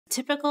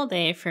Typical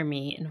day for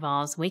me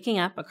involves waking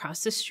up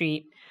across the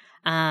street,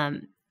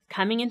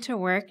 coming into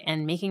work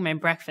and making my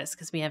breakfast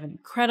because we have an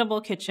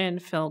incredible kitchen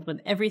filled with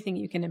everything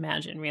you can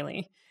imagine,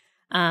 really.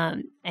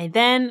 I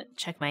then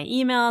check my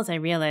emails. I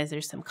realize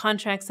there's some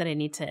contracts that I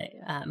need to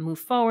move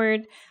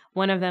forward.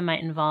 One of them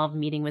might involve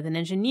meeting with an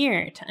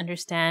engineer to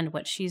understand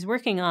what she's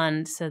working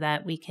on so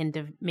that we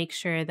can make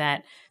sure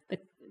that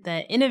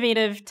the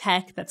innovative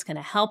tech that's going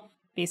to help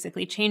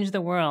basically change the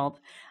world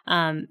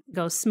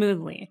goes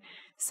smoothly.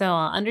 So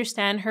I'll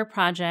understand her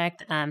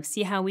project,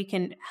 see how we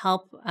can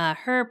help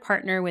her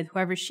partner with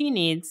whoever she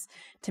needs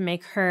to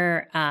make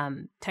her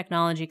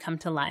technology come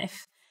to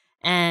life.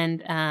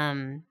 And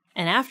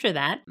after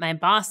that, my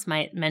boss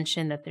might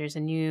mention that there's a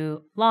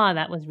new law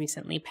that was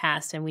recently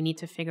passed and we need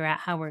to figure out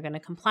how we're going to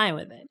comply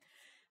with it.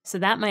 So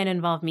that might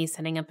involve me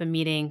setting up a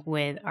meeting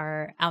with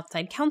our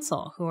outside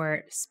counsel, who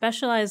are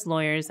specialized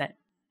lawyers that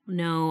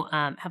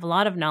have a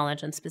lot of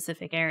knowledge on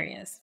specific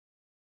areas.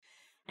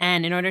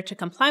 And in order to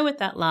comply with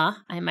that law,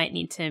 I might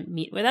need to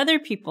meet with other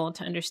people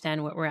to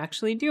understand what we're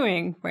actually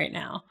doing right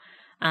now,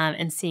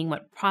 and seeing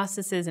what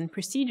processes and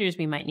procedures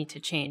we might need to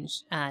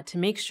change to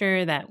make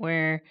sure that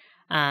we're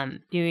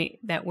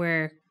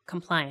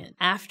compliant.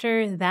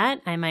 After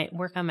that, I might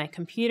work on my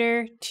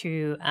computer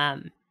to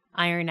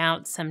iron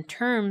out some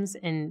terms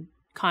in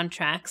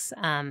contracts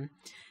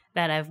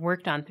that I've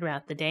worked on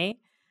throughout the day.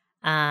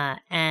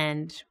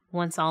 And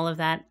once all of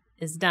that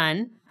is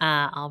done,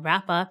 I'll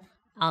wrap up,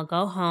 I'll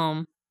go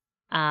home,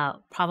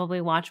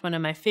 probably watch one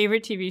of my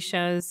favorite TV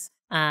shows,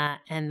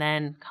 and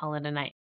then call it a night.